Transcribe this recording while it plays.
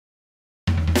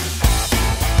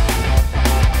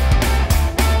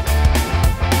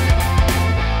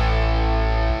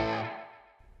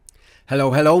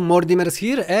Hello, Mordimer's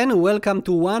here and welcome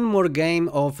to one more game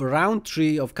of round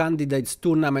 3 of Candidates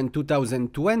Tournament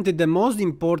 2020, the most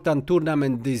important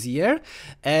tournament this year.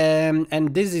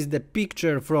 And this is the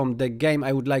picture from the game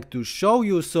I would like to show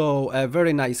you. So a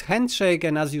very nice handshake,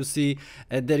 and as you see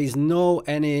there is no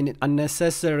any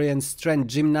unnecessary and strength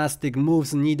gymnastic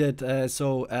moves needed,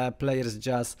 so players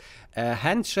just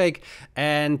handshake.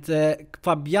 And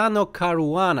Fabiano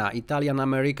Caruana,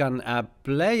 Italian-American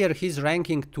player, he's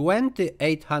ranking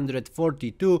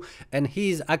 2842 and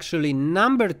he's actually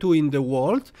number 2 in the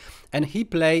world, and he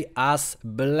play as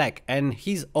black, and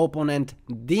his opponent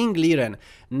Ding Liren,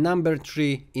 number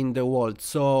 3 in the world.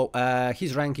 So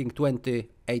he's ranking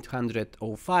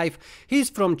 2805.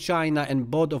 He's from China and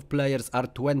both of players are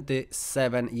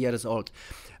 27 years old.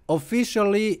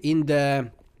 Officially in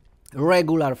the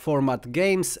regular format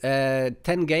games, 10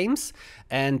 games,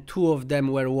 and 2 of them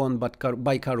were won by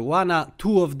Caruana,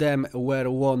 2 of them were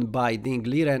won by Ding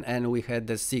Liren, and we had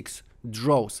the 6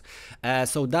 draws.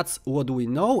 So that's what we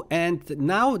know. And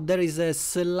now there is a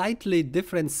slightly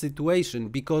different situation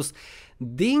because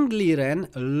Ding Liren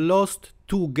lost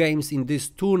 2 games in this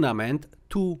tournament,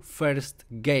 2 first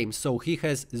games, so he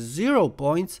has 0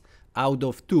 points out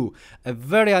of 2. A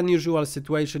very unusual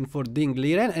situation for Ding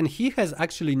Liren, and he has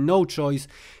actually no choice.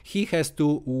 He has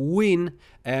to win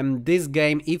this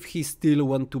game if he still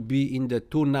want to be in the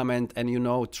tournament and, you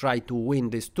know, try to win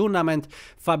this tournament.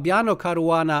 Fabiano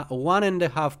Caruana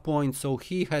 1.5 points, so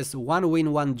he has 1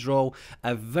 win, 1 draw,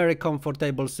 a very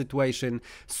comfortable situation.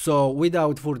 So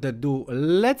without further ado,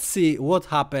 let's see what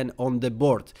happened on the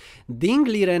board. Ding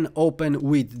Liren open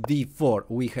with d4.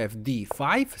 We have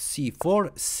d5,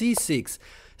 c4, c6,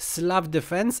 Slav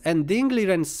Defense, and Ding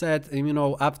Liren said, you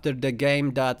know, after the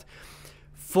game that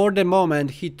for the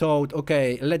moment he thought,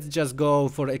 okay, let's just go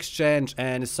for exchange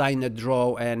and sign a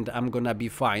draw and I'm gonna be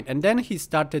fine. And then he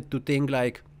started to think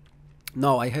like,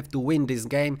 no, I have to win this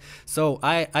game, so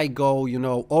I go, you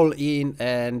know, all in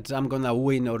and I'm gonna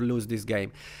win or lose this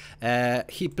game.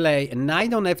 He play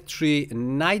knight on f3,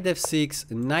 knight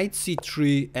f6, knight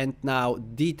c3, and now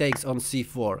d takes on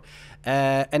c4.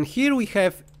 And here we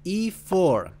have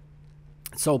e4.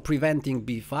 So preventing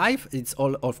b5, it's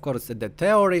all of course the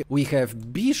theory. We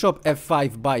have bishop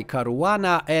f5 by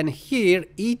Caruana, and here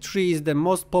e3 is the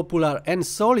most popular and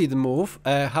solid move.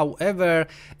 However,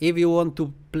 if you want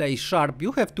to play sharp,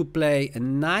 you have to play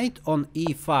knight on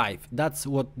e5. That's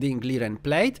what Ding Liren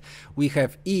played. We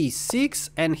have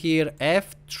e6 and here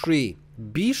f3.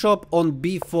 Bishop on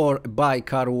b4 by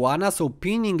Caruana, so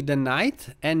pinning the knight,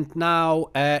 and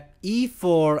now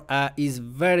e4 is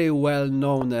very well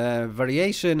known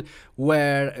variation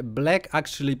where black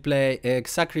actually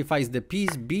sacrifice the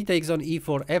piece. B takes on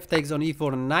e4, f takes on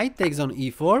e4, knight takes on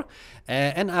e4,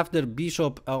 and after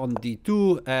bishop on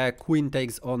d2, queen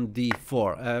takes on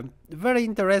d4. Very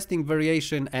interesting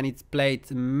variation, and it's played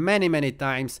many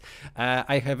times.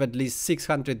 I have at least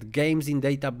 600 games in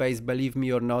database, believe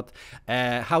me or not.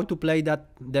 How to play that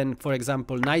then? For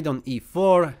example, knight on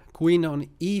e4, queen on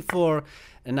e4,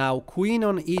 and now queen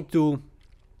on e2,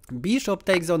 bishop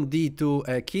takes on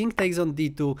d2, king takes on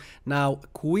d2, now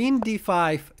queen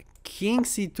d5, king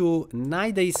c2,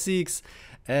 knight a6,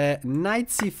 knight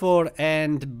c4,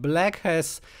 and black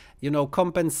has, you know,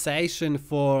 compensation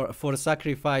for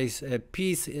sacrifice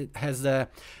piece. It has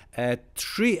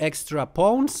 3 extra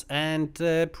pawns and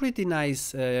pretty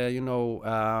nice, you know,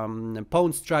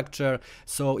 pawn structure,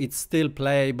 so it's still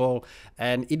playable,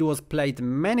 and it was played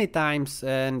many times,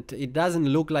 and it doesn't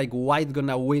look like white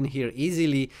gonna win here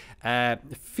easily.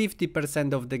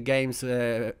 50% of the games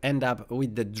end up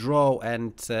with the draw,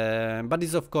 and but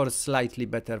it's of course slightly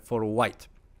better for white.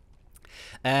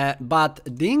 But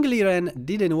Ding Liren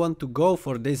didn't want to go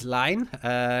for this line.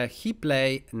 He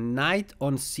played knight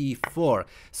on c4,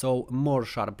 so more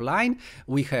sharp line.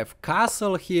 We have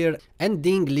castle here, and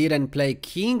Ding Liren play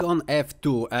king on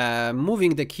f2,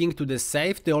 moving the king to the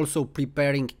safety, also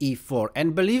preparing e4.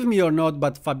 And believe me or not,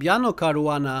 but Fabiano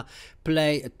Caruana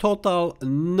play total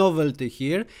novelty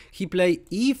here. He play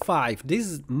e5.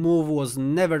 This move was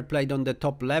never played on the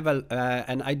top level,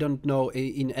 and I don't know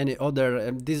in any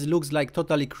other. This looks like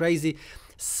totally crazy,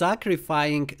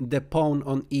 sacrificing the pawn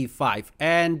on e5.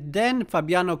 And then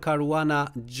Fabiano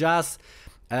Caruana just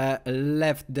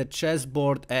left the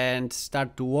chessboard and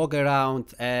start to walk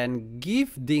around and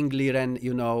give Ding Liren,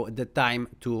 you know, the time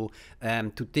to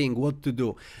think what to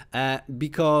do,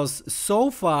 because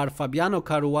so far Fabiano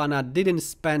Caruana didn't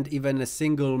spend even a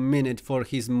single minute for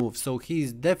his move, so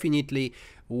he's definitely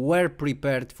well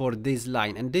prepared for this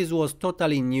line, and this was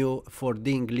totally new for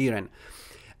Ding Liren.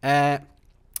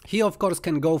 He of course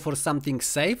can go for something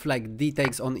safe like d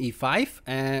takes on e5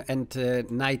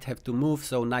 and knight have to move,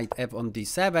 so knight f on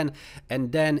d7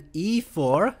 and then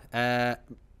e4,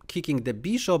 kicking the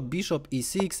bishop, bishop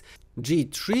e6,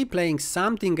 g3, playing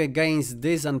something against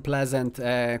this unpleasant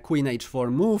queen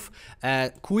h4 move,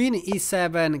 queen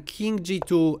e7, king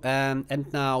g2,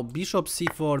 and now bishop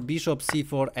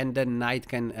c4, and then knight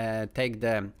can take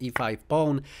the e5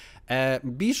 pawn.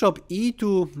 Bishop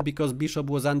e2, because bishop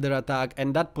was under attack,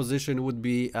 and that position would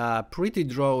be pretty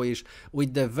drawish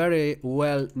with the very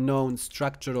well-known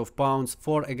structure of pawns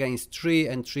 4 against 3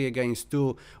 and 3 against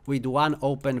 2 with one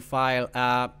open file.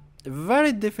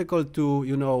 Very difficult to,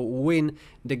 you know, win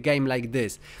the game like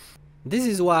this. This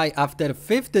is why after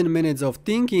 15 minutes of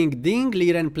thinking, Ding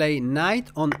Liren play knight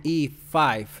on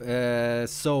e5.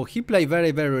 So he play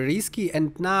very risky,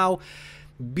 and now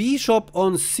bishop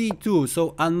on c2,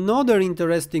 so another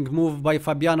interesting move by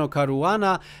Fabiano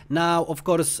Caruana. Now of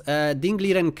course Ding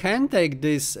Liren can take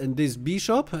this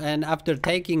bishop, and after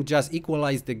taking just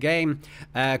equalize the game.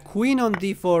 Queen on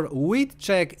d4 with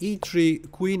check, e3,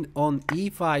 queen on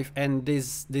e5, and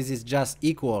this is just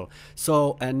equal,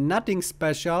 so nothing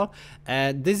special.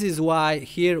 This is why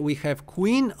here we have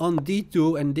queen on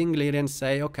d2, and Ding Liren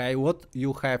say, okay, what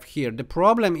you have here? The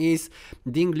problem is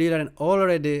Ding Liren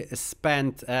already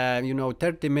spent you know,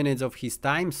 30 minutes of his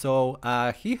time, so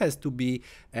he has to be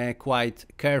quite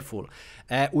careful.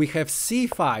 We have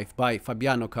c5 by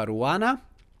Fabiano Caruana,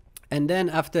 and then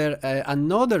after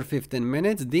another 15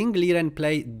 minutes, Ding Liren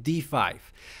play d5.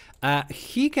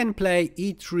 He can play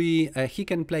e3, he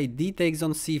can play d takes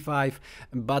on c5,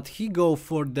 but he go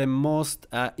for the most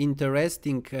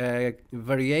interesting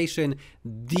variation,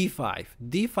 d5.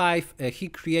 d5, he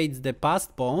creates the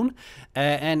passed pawn,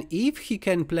 and if he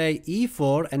can play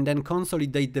e4 and then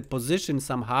consolidate the position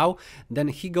somehow, then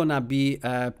he gonna be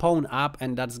pawn up,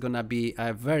 and that's gonna be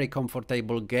a very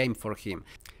comfortable game for him.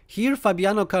 Here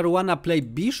Fabiano Caruana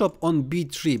played bishop on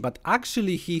b3, but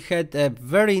actually he had a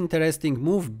very interesting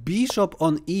move, bishop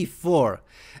on e4.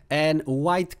 And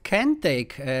white can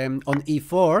take on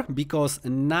e4, because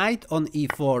knight on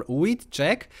e4 with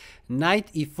check, knight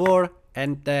e4,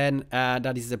 and then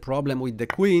that is the problem with the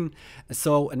queen.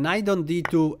 So knight on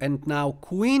d2, and now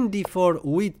queen d4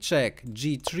 with check,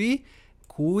 g3,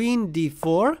 queen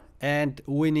d4, and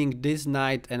winning this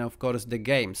knight and of course the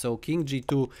game. So king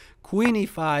g2, queen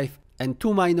e5, and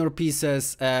two minor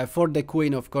pieces for the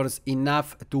queen, of course,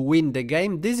 enough to win the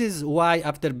game. This is why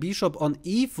after bishop on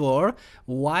e4,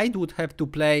 white would have to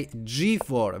play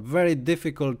g4. Very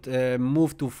difficult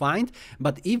move to find,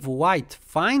 but if white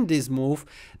find this move,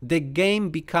 the game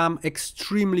become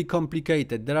extremely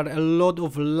complicated. There are a lot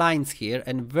of lines here,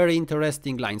 and very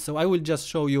interesting lines. So I will just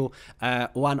show you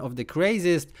one of the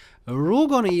craziest.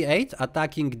 Rook on e8,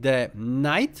 attacking the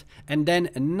knight, and then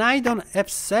knight on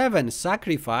f7,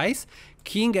 sacrifice,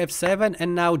 king f7,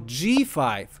 and now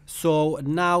g5. So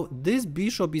now this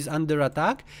bishop is under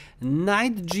attack,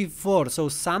 knight g4, so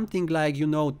something like, you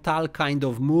know, Tal kind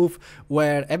of move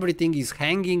where everything is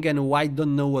hanging and white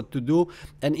don't know what to do.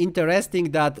 And interesting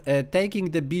that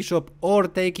taking the bishop or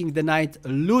taking the knight,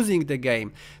 losing the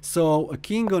game. So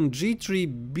king on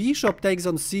g3, bishop takes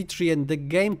on c3, and the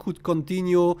game could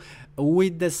continue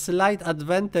with the slight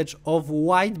advantage of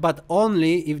white, but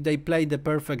only if they play the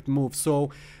perfect move.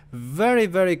 So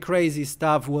very crazy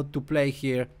stuff what to play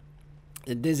here.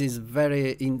 This is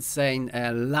very insane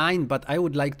line, but I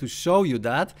would like to show you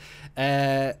that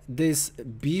this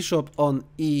bishop on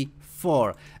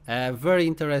e4, very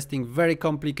interesting, very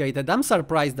complicated. I'm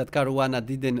surprised that Caruana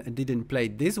didn't play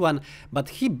this one, but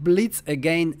he blitz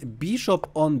again, bishop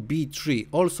on b3,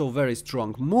 also very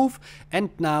strong move. And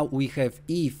now we have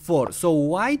e4. So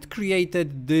white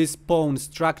created this pawn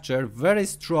structure, very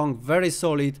strong, very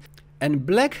solid. And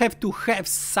black have to have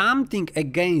something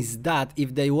against that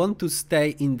if they want to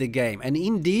stay in the game. And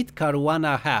indeed,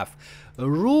 Caruana have.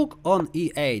 Rook on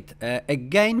e8,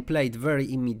 again played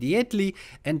very immediately,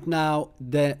 and now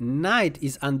the knight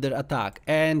is under attack.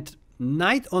 And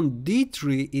knight on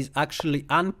d3 is actually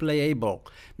unplayable,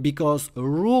 because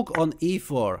rook on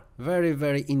e4,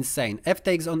 very insane. F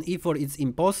takes on e4, it's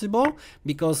impossible,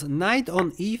 because knight on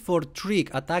e4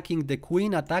 trick, attacking the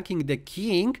queen, attacking the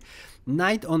king,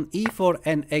 knight on e4,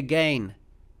 and again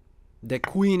the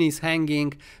queen is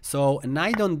hanging. So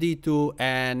knight on d2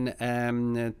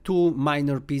 and two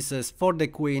minor pieces for the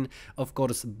queen. Of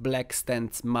course, black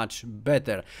stands much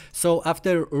better. So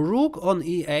after rook on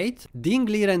e8, Ding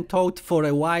Liren thought for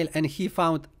a while, and he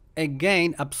found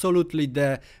again absolutely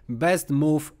the best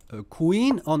move,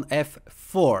 queen on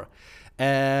f4.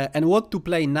 And what to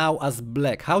play now as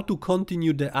black, how to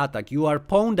continue the attack. You are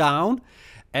pawn down,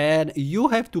 and you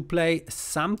have to play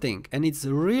something, and it's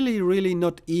really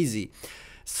not easy.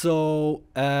 So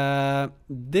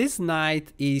this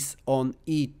knight is on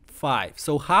e5.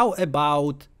 So how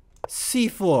about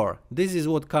c4? This is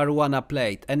what Caruana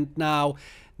played, and now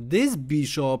this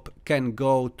bishop can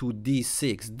go to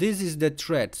d6. This is the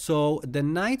threat, so the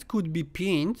knight could be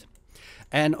pinned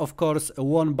and of course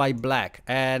won by black,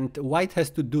 and white has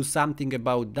to do something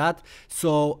about that.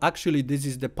 So actually this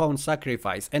is the pawn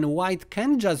sacrifice, and white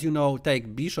can just, you know,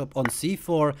 take bishop on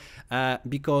c4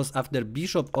 because after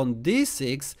bishop on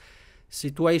d6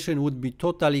 situation would be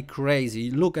totally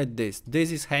crazy. Look at this.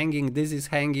 This is hanging, this is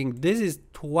hanging, this is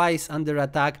twice under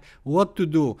attack. What to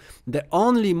do? The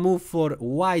only move for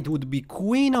white would be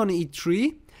queen on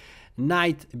e3,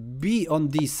 knight b on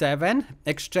d7,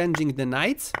 exchanging the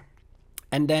knights,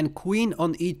 and then queen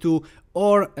on e2,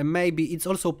 or maybe it's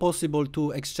also possible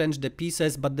to exchange the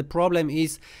pieces, but the problem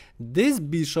is this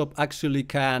bishop actually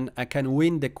can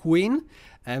win the queen.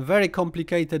 A very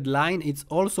complicated line. It's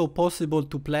also possible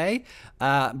to play,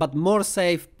 but more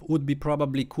safe would be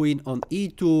probably queen on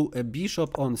e2,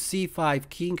 bishop on c5,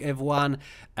 king f1,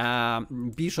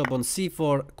 bishop on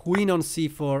c4, queen on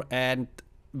c4, and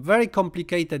very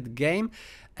complicated game.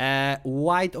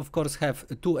 White of course have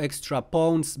two extra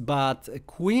pawns, but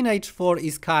queen h4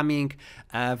 is coming,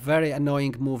 a very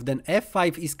annoying move. Then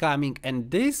f5 is coming,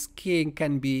 and this king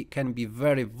can be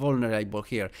very vulnerable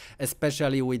here,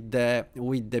 especially with the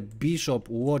bishop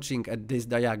watching at this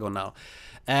diagonal.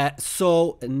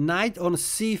 So knight on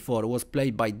c4 was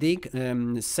played by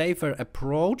Ding, safer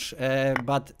approach,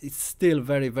 but it's still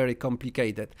very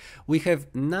complicated. We have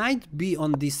knight b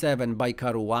on d7 by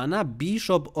Caruana,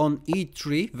 bishop on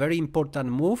e3, very important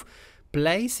move,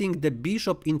 placing the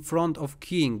bishop in front of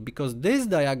king, because this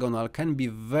diagonal can be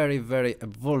very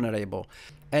vulnerable.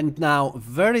 And now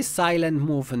very silent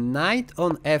move, knight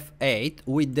on f8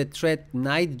 with the threat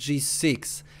knight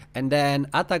g6. And then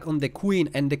attack on the queen,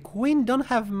 and the queen don't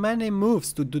have many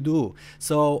moves to do,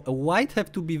 so white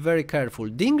have to be very careful.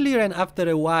 Ding Liren after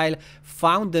a while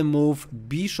found the move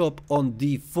bishop on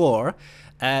d4,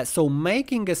 so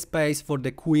making a space for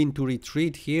the queen to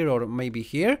retreat here or maybe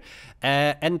here,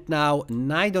 and now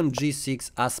knight on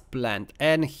g6 as planned.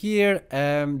 And here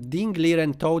Ding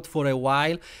Liren thought for a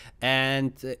while,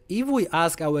 and if we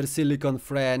ask our silicon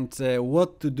friend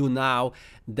what to do now,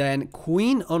 then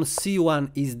queen on c1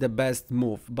 is the best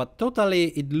move. But totally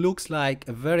it looks like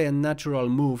a very unnatural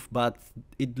move, but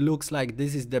it looks like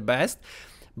this is the best.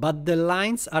 But the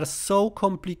lines are so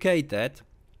complicated,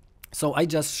 so I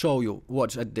just show you.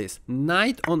 Watch at this.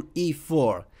 Knight on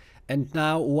e4, and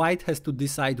now white has to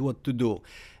decide what to do.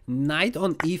 Knight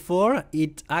on e4,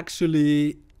 it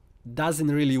actually doesn't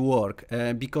really work,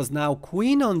 because now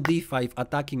queen on d5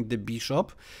 attacking the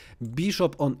bishop,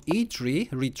 bishop on e3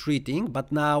 retreating,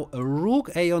 but now rook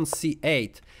a on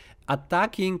c8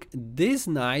 attacking this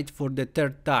knight for the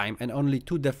third time, and only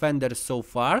two defenders so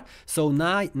far. So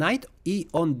knight e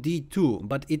on d2,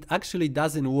 but it actually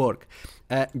doesn't work.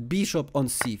 Bishop on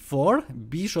c4,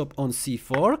 bishop on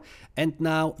c4, and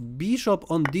now bishop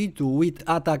on d2 with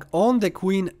attack on the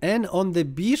queen and on the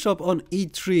bishop on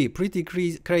e3. Pretty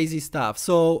crazy stuff.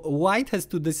 So white has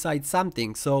to decide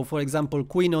something. So for example,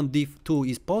 queen on d2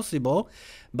 is possible,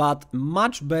 but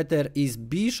much better is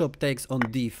bishop takes on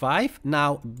d5.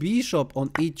 Now bishop on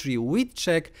e3 with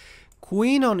check,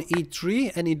 queen on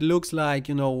e3, and it looks like,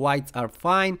 you know, whites are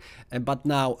fine. But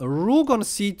now rook on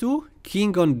c2,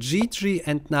 king on g3,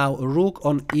 and now rook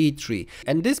on e3.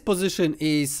 And this position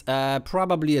is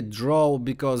probably a draw,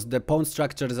 because the pawn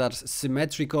structures are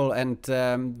symmetrical and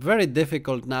very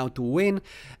difficult now to win.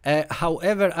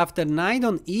 However, after knight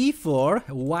on e4,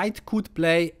 white could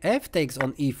play f takes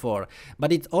on e4,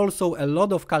 but it's also a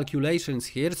lot of calculations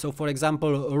here. So for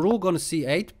example, rook on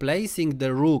c8, placing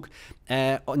the rook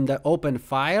on the open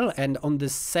file and on the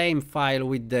same file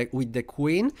with the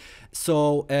queen.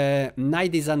 So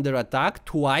knight is under attack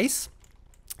twice,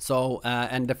 so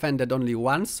and defended only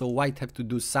once, so white have to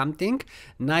do something.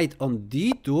 Knight on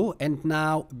d2, and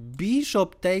now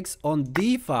bishop takes on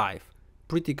d5.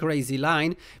 Pretty crazy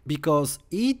line, because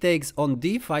e takes on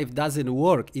d5 doesn't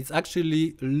work. It's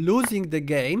actually losing the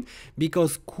game,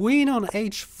 because queen on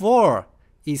h4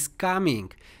 is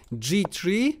coming,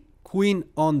 g3, queen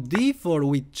on d4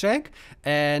 with check,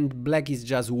 and black is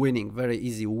just winning. Very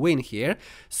easy win here.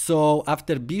 So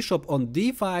after bishop on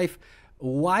d5,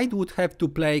 white would have to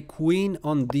play queen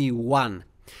on d1,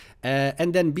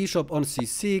 and then bishop on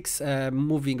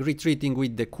c6, retreating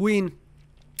with the queen,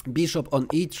 bishop on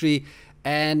e3,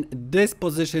 and this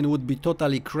position would be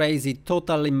totally crazy,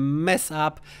 totally mess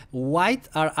up. White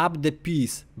are up the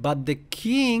piece, but the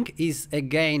king is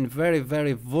again very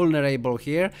vulnerable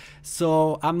here,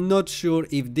 so I'm not sure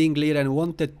if Ding Liren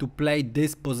wanted to play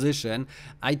this position.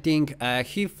 I think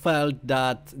he felt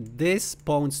that this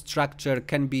pawn structure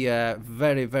can be a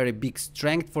very big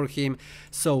strength for him,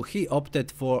 so he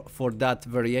opted for that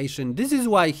variation. This is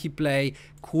why he played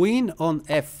queen on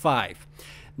f5.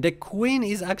 The queen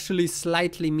is actually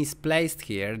slightly misplaced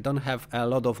here, don't have a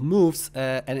lot of moves,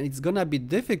 and it's gonna be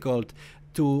difficult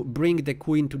to bring the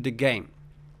queen to the game.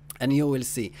 And you will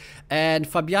see. And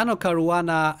Fabiano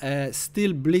Caruana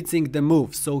still blitzing the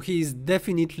move, so he is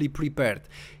definitely prepared.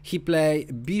 He play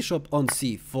bishop on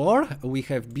c4, we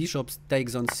have bishop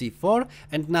takes on c4,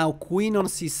 and now queen on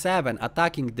c7,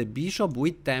 attacking the bishop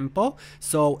with tempo.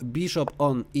 So bishop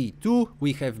on e2,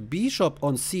 we have bishop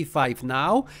on c5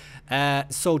 now,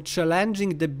 so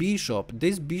challenging the bishop.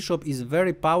 This bishop is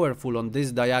very powerful on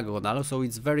this diagonal, so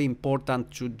it's very important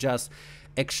to just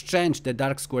exchange the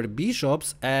dark square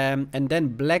bishops, and then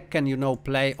black can, you know,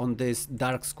 play on these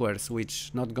dark squares,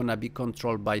 which not gonna be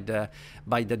controlled by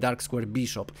the dark square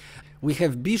bishop. We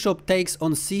have bishop takes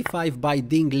on c5 by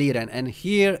Ding Liren, and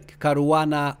here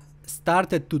Caruana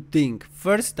started to think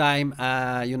first time,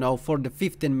 you know, for the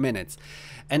 15 minutes.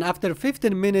 And after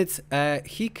 15 minutes,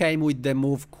 he came with the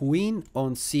move queen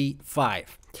on c5.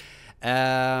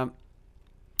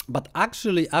 But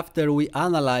actually, after we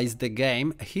analyze the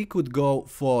game, he could go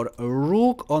for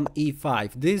rook on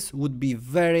e5. This would be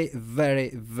very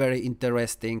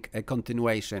interesting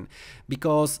continuation,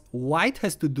 because white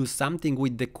has to do something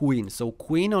with the queen. So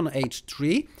queen on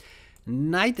h3,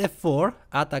 knight f4,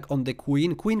 attack on the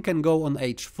queen. Queen can go on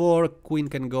h4, queen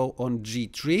can go on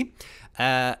g3.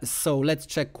 So let's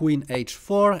check queen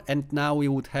h4, and now we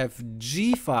would have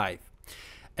g5.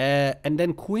 And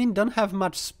then queen don't have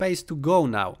much space to go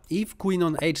now. If queen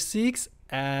on h6,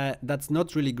 that's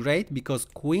not really great, because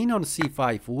queen on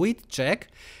c5 with check,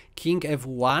 king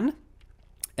f1,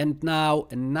 and now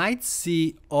knight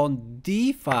c on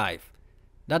d5.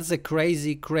 That's a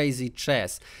crazy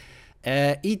chess.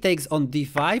 E takes on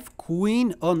d5,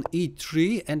 queen on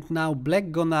e3, and now black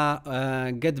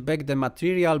gonna get back the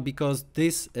material, because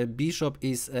this bishop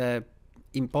is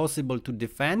impossible to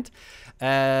defend.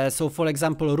 So for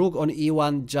example, rook on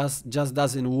e1 just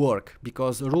doesn't work,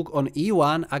 because rook on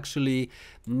e1, actually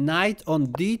knight on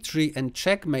d3 and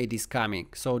checkmate is coming,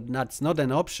 so that's not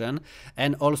an option.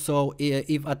 And also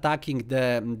if attacking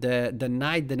the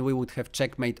knight, then we would have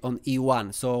checkmate on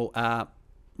e1, so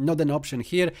not an option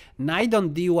here. Knight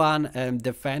on d1,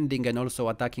 defending and also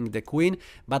attacking the queen,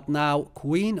 but now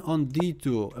queen on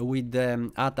d2 with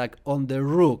the attack on the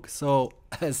rook, so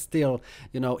still,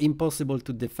 you know, impossible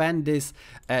to defend this.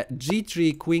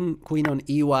 g3, queen on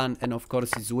e1, and of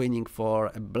course it's winning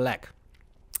for black.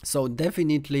 So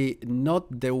definitely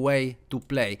not the way to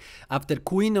play. After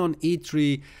queen on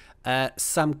e3,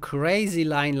 some crazy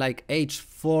line like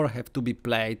h4 have to be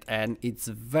played, and it's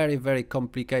very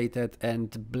complicated,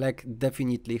 and black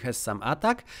definitely has some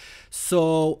attack.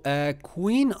 So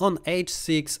queen on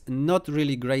h6, not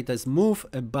really greatest move,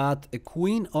 but a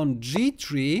queen on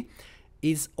g3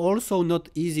 is also not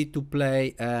easy to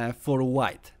play for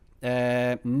white.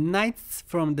 Knights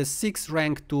from the 6th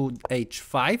rank to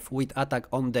h5 with attack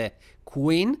on the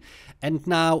queen, and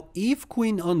now if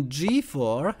queen on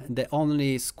g4, the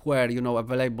only square, you know,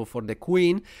 available for the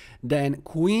queen, then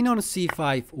queen on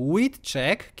c5 with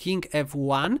check, king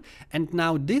f1, and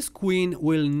now this queen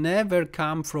will never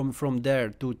come from there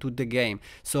to the game,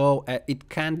 so it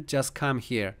can't just come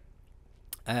here.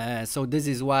 So this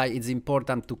is why it's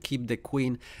important to keep the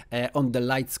queen on the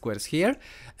light squares here.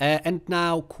 And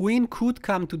now queen could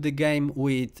come to the game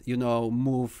with, you know,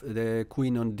 move the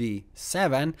queen on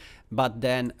d7, but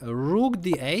then rook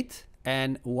d8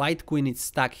 and white queen is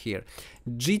stuck here.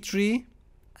 g3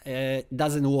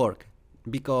 doesn't work,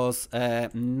 because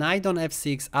knight on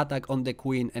f6, attack on the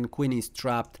queen, and queen is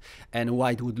trapped, and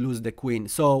white would lose the queen.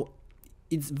 So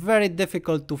it's very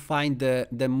difficult to find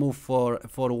the move for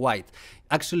white.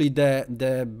 Actually,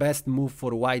 the best move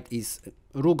for white is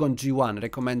rook on g1,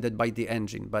 recommended by the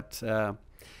engine, but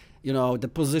you know, the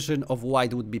position of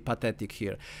white would be pathetic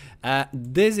here.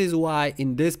 This is why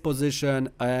in this position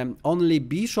only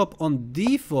bishop on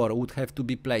d4 would have to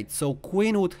be played, so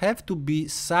queen would have to be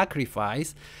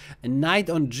sacrificed, knight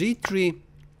on g3,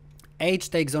 h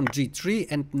takes on g3,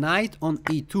 and knight on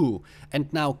e2,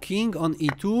 and now king on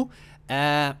e2.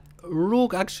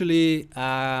 Rook actually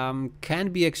can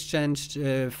be exchanged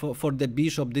for the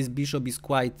bishop. This bishop is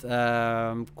quite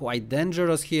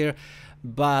dangerous here,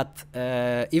 but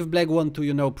if black want to,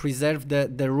 you know, preserve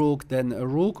the rook, then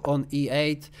rook on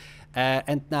e8,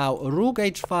 and now rook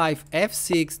h5,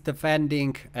 f6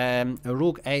 defending,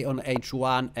 rook a on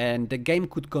h1, and the game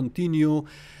could continue.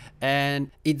 And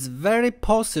it's very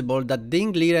possible that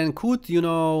Ding Liren could, you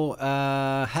know,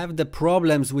 have the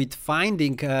problems with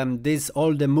finding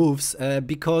all the moves,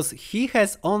 because he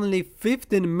has only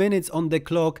 15 minutes on the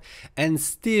clock and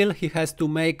still he has to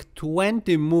make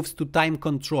 20 moves to time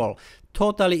control.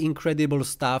 Totally incredible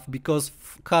stuff, because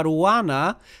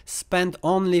Caruana spent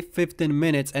only 15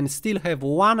 minutes and still have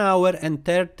 1 hour and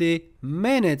 30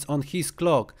 minutes on his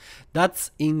clock.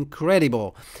 That's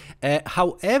incredible.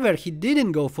 However, he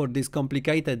didn't go for these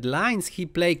complicated lines. He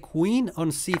played queen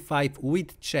on c5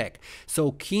 with check.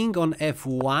 So king on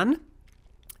f1,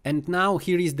 and now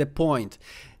here is the point.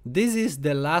 This is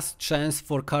the last chance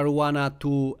for Caruana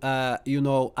to, you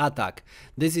know, attack.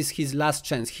 This is his last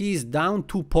chance. He is down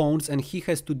 2 pawns and he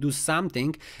has to do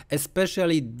something,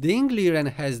 especially Ding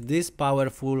Liren has this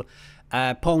powerful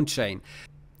pawn chain.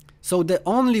 So the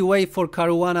only way for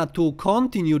Caruana to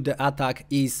continue the attack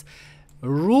is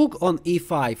rook on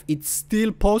e5. It's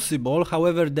still possible,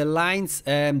 however the lines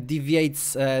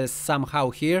deviates somehow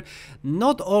here.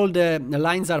 Not all the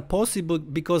lines are possible,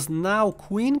 because now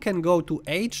queen can go to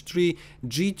h3,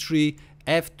 g3,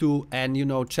 f2 and, you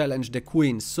know, challenge the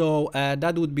queen. So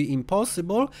that would be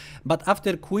impossible. But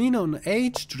after queen on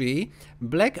h3,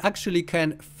 black actually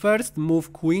can first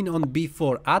move queen on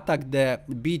b4, attack the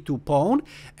b2 pawn,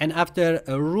 and after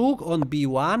rook on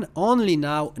b1, only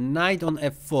now knight on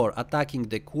f4, attacking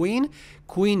the queen,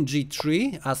 queen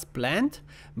g3 as planned.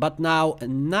 But now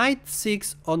knight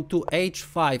 6 onto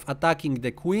h5, attacking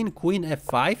the queen, queen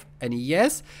f5, and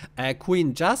yes,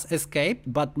 queen just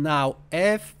escaped, but now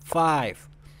f5.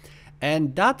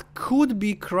 And that could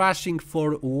be crushing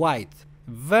for white.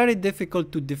 Very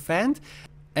difficult to defend.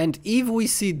 And if we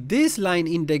see this line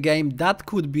in the game, that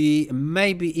could be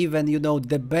maybe even, you know,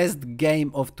 the best game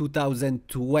of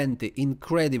 2020.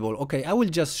 Incredible. Okay, I will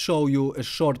just show you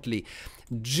shortly.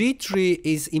 g3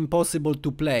 is impossible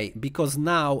to play, because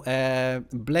now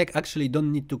black actually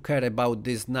don't need to care about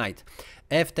this knight.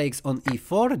 F takes on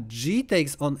e4, g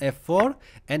takes on f4,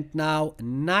 and now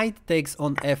knight takes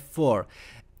on f4.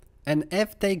 And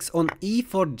f takes on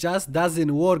e4 just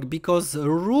doesn't work, because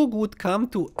rook would come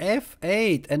to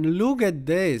f8, and look at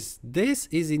this. This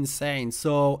is insane.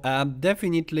 So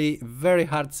definitely very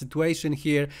hard situation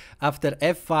here. After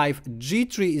f5,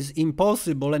 g3 is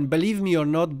impossible, and believe me or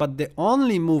not, but the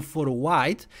only move for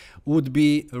white would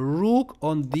be rook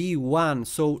on d1,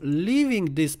 so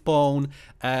leaving this pawn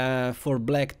for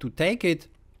black to take it.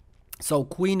 So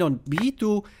queen on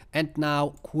b2, and now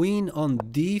queen on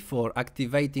d4,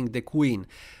 activating the queen.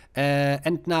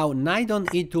 And now knight on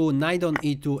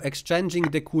e2, exchanging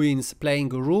the queens, playing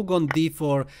rook on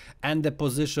d4, and the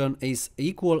position is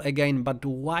equal again, but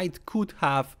white could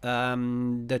have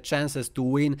the chances to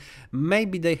win.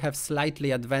 Maybe they have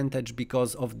slightly advantage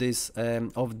because of this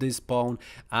pawn,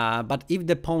 but if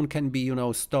the pawn can be, you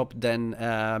know, stopped, then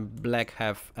black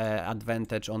have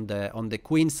advantage on the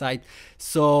queen side.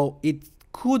 So it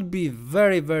could be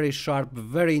very sharp,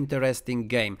 very interesting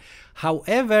game.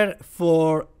 However,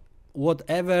 for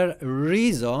whatever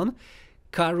reason,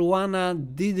 Caruana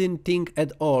didn't think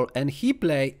at all, and he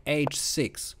played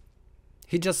h6.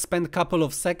 He just spent a couple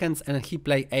of seconds and he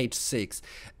played h6,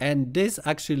 and this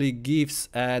actually gives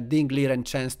Ding Liren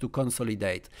chance to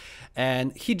consolidate.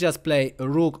 And he just played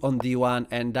rook on d1,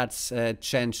 and that's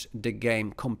changed the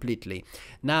game completely.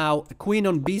 Now queen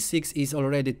on b6 is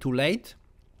already too late.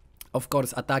 Of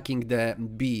course, attacking the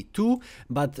b2,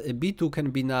 but b2 can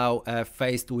be now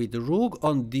faced with rook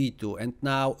on d2, and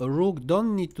now rook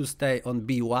don't need to stay on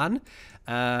b1.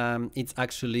 It's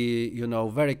actually, you know,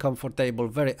 very comfortable,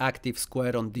 very active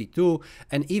square on d2,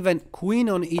 and even queen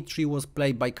on e3 was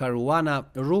played by Caruana,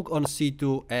 rook on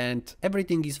c2, and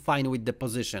everything is fine with the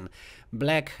position.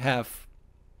 Black have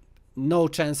no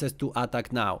chances to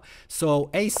attack now. So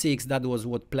a6, that was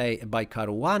what played by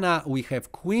Caruana. We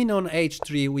have queen on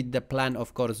h3 with the plan,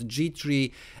 of course,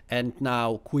 g3, and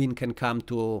now queen can come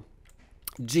to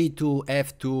g2,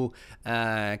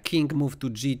 f2, king move to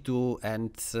g2,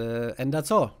 and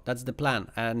that's all. That's the plan.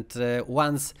 And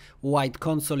once white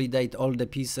consolidate all the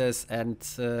pieces,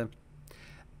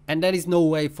 and there is no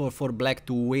way for black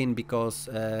to win, because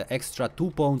extra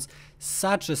 2 pawns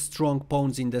such a strong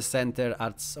pawns in the center.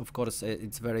 Of course,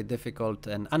 it's very difficult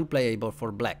and unplayable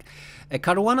for black.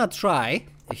 Caruana try.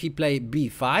 He played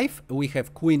b5. We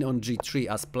have queen on g3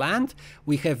 as planned.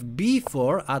 We have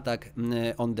b4 attack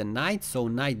on the knight, so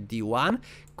knight d1.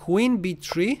 Queen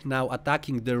b3, now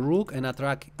attacking the rook and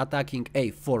attacking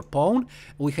a4 pawn.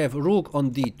 We have rook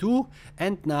on d2,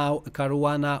 and now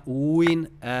Caruana win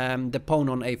the pawn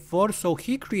on a4, so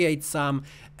he creates some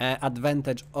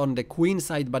advantage on the queen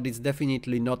side, but it's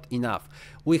definitely not enough.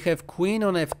 We have queen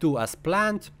on f2 as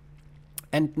planned.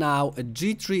 And now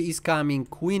g3 is coming,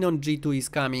 queen on g2 is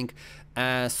coming,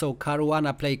 so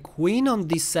Caruana play queen on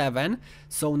d7,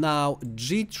 so now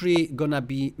g3 gonna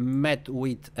be met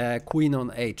with queen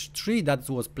on h3, that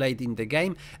was played in the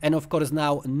game, and of course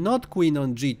now not queen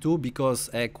on g2, because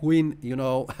queen, you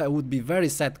know, would be very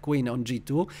sad queen on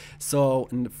g2, so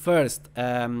first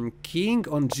king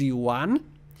on g1,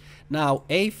 now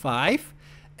a5,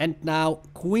 and now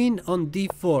queen on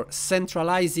d4,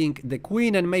 centralizing the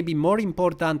queen, and maybe more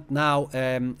important, now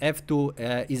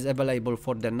f2 is available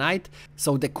for the knight,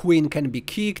 so the queen can be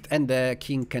kicked and the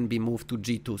king can be moved to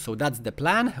g2. So that's the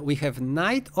plan. We have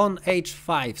knight on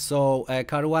h5, so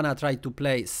Caruana tried to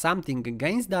play something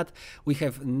against that. We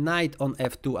have knight on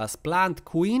f2 as planned,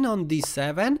 queen on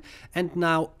d7, and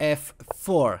now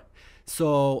f4.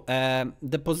 So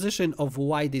the position of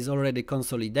white is already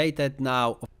consolidated.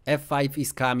 Now f5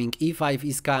 is coming, e5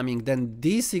 is coming, then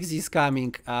d6 is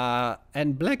coming,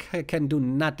 and black can do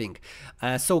nothing.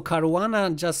 So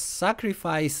Caruana just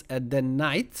sacrifice the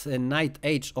knight, knight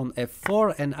h on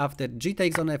f4, and after g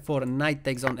takes on f4, knight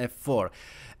takes on f4.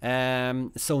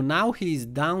 So now he is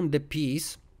down the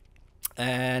piece,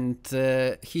 and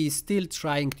he's still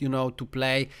trying, you know, to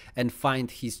play and find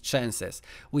his chances.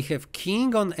 We have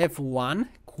king on f1,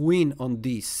 queen on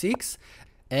d6,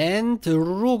 and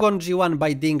rook on g1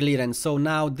 by Ding Liren. So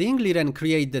now Ding Liren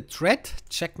create the threat.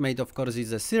 Checkmate, of course,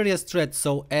 is a serious threat,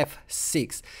 so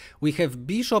f6. We have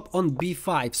bishop on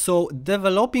b5, so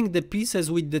developing the pieces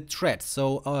with the threat,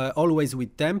 so always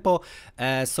with tempo.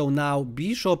 So now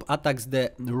bishop attacks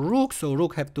the rook, so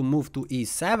rook have to move to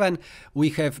e7.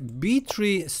 We have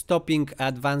b3 stopping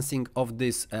advancing of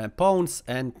these pawns,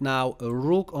 and now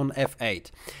rook on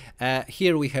f8.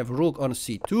 Here we have rook on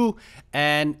c2,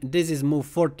 and this is move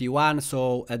 41,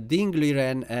 so Ding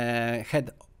Liren had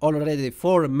already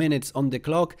 4 minutes on the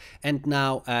clock, and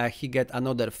now he get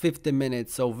another 50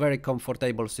 minutes, so very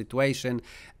comfortable situation,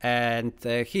 and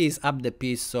he is up the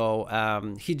piece, so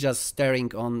he just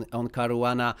staring on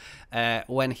Caruana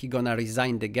when he gonna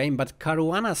resign the game, but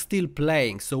Caruana still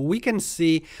playing, so we can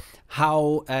see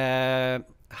how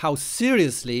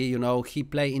seriously, you know, he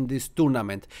play in this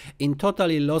tournament. In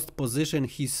totally lost position,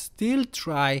 he still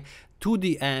try to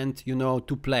the end, you know,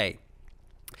 to play.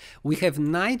 We have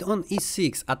knight on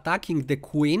e6 attacking the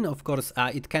queen. Of course,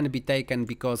 it can be taken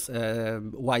because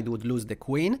white would lose the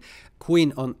queen.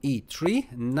 Queen on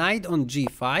e3, knight on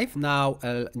g5. Now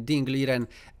Ding Liren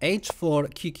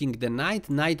h4 kicking the knight,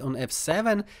 knight on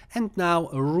f7, and now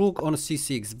rook on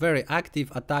c6. Very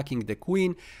active, attacking the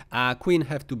queen. Queen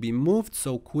have to be moved,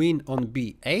 so queen on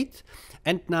b8.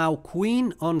 And now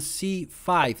queen on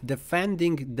c5,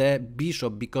 defending the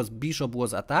bishop because bishop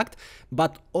was attacked,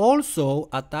 but also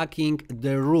attacking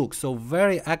the rook. So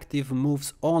very active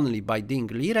moves only by Ding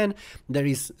Liren. There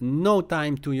is no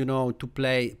time to, you know, to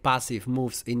play passive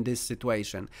moves in this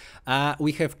situation.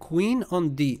 We have queen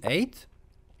on d8.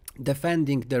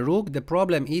 Defending the rook. The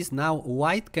problem is now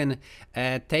white can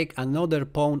take another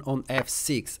pawn on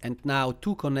f6, and now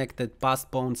two connected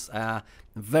passed pawns,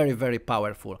 very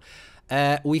powerful.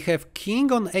 We have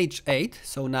king on h8,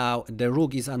 so now the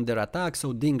rook is under attack,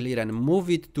 so Ding Liren move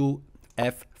it to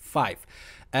f5.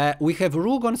 We have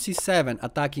rook on c7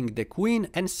 attacking the queen,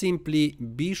 and simply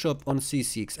bishop on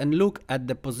c6, and look at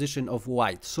the position of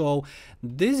white. So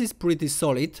this is pretty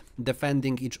solid,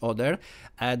 defending each other.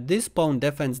 This pawn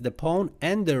defends the pawn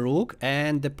and the rook,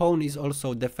 and the pawn is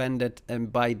also defended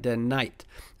by the knight.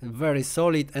 Very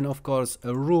solid, and of course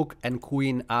rook and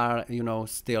queen are, you know,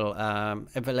 still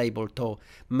available to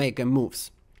make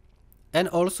moves. And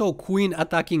also queen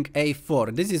attacking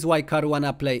a4. This is why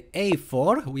Caruana play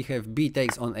a4. We have b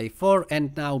takes on a4,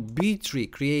 and now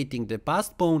b3 creating the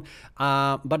passed pawn,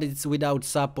 but it's without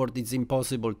support, it's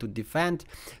impossible to defend.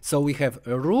 So we have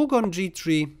rook on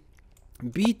g3,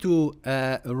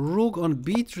 b2, rook on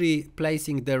b3,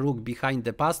 placing the rook behind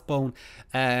the passed pawn,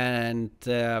 and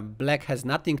black has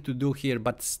nothing to do here,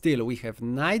 but still we have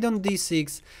knight on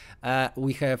d6,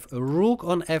 we have rook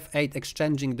on f8,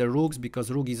 exchanging the rooks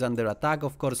because rook is under attack,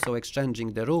 of course, so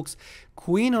exchanging the rooks,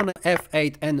 queen on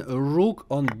f8, and rook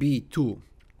on b2.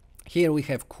 Here we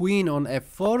have queen on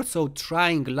f4, so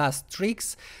trying last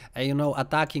tricks, you know,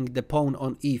 attacking the pawn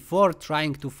on e4,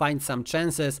 trying to find some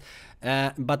chances.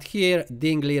 But here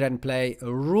Ding Liren play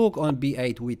rook on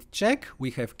b8 with check.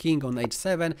 We have king on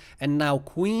h7 and now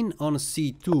queen on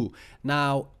c2.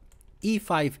 Now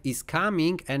e5 is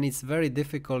coming and it's very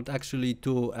difficult actually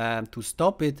to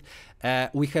stop it.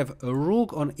 We have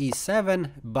rook on e7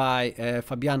 by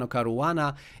Fabiano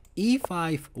Caruana,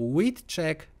 e5 with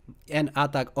check, and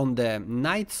attack on the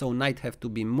knight, so knight have to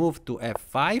be moved to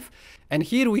f5. And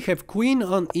here we have queen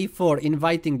on e4,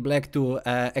 inviting black to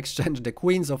exchange the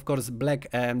queens. Of course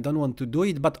black don't want to do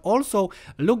it, but also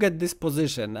look at this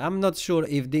position. I'm not sure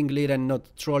if Ding Liren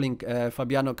not trolling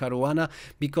Fabiano Caruana,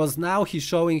 because now he's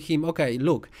showing him, okay,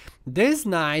 look, this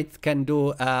knight can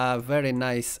do a very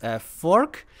nice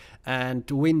fork and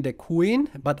win the queen,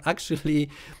 but actually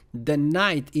the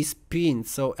knight is pinned,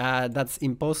 so that's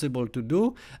impossible to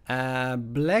do.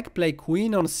 Black play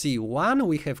queen on c1,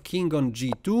 we have king on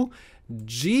g2,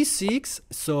 g6,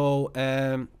 so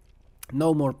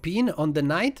no more pin on the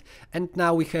knight, and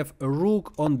now we have a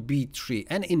rook on b3.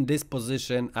 And in this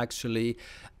position actually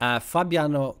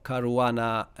Fabiano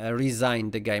Caruana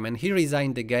resigned the game, and he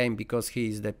resigned the game because he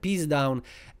is the piece down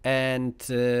and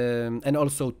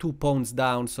also 2 pawns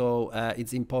down, so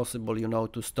it's impossible, you know,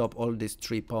 to stop all these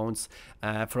 3 pawns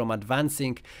from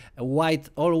advancing.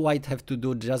 All white have to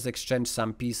do just exchange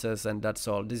some pieces, and that's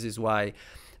all. This is why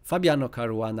Fabiano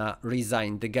Caruana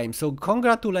resigned the game. So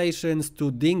congratulations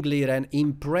to Ding Liren.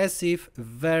 Impressive,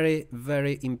 very,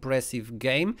 very impressive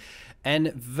game,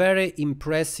 and very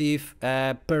impressive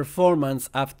performance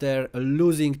after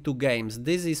losing 2 games.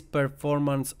 This is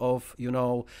performance of, you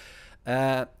know,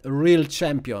 real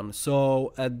champion.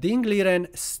 So Ding Liren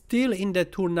still in the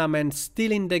tournament,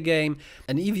 still in the game.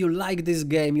 And if you like this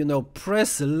game, you know,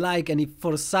 press like, and if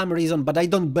for some reason, but I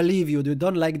don't believe you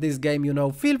don't like this game, you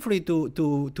know, feel free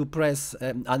to press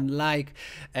unlike.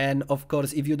 And of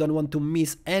course, if you don't want to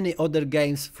miss any other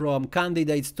games from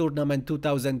Candidates Tournament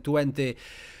 2020,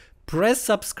 press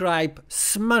subscribe,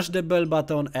 smash the bell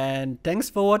button, and thanks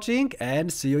for watching,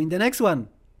 and see you in the next one.